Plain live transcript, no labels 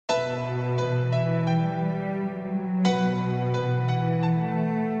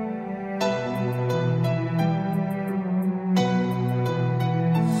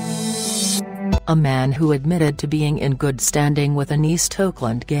a man who admitted to being in good standing with an East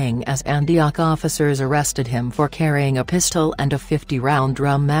Oakland gang as Antioch officers arrested him for carrying a pistol and a 50-round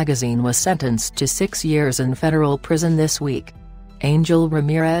drum magazine, was sentenced to 6 years in federal prison this week. Angel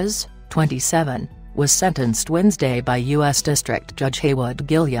Ramirez, 27, was sentenced Wednesday by U.S. District Judge Haywood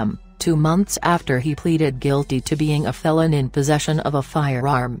Gilliam, 2 months after he pleaded guilty to being a felon in possession of a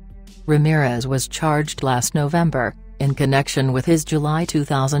firearm. Ramirez was charged last November, in connection with his July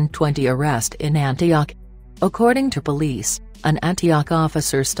 2020 arrest in Antioch. According to police, an Antioch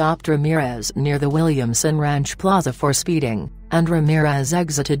officer stopped Ramirez near the Williamson Ranch Plaza for speeding, and Ramirez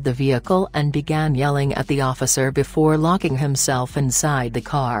exited the vehicle and began yelling at the officer before locking himself inside the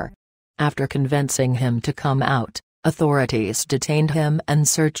car. After convincing him to come out, authorities detained him and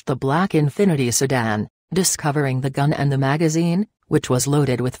searched the black Infiniti sedan, discovering the gun and the magazine, which was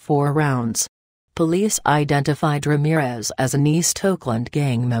loaded with 4 rounds. Police identified Ramirez as an East Oakland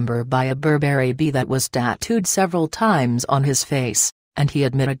gang member by a Burberry B that was tattooed several times on his face, and he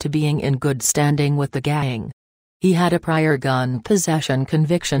admitted to being in good standing with the gang. He had a prior gun possession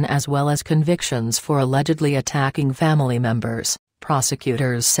conviction as well as convictions for allegedly attacking family members,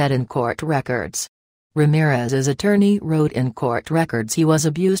 prosecutors said in court records. Ramirez's attorney wrote in court records he was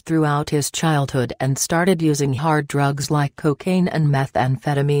abused throughout his childhood and started using hard drugs like cocaine and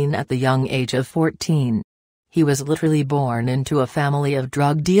methamphetamine at the young age of 14. He was literally born into a family of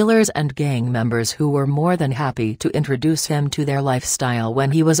drug dealers and gang members who were more than happy to introduce him to their lifestyle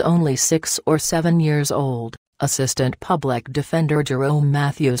when he was only 6 or 7 years old, Assistant Public Defender Jerome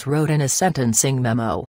Matthews wrote in a sentencing memo.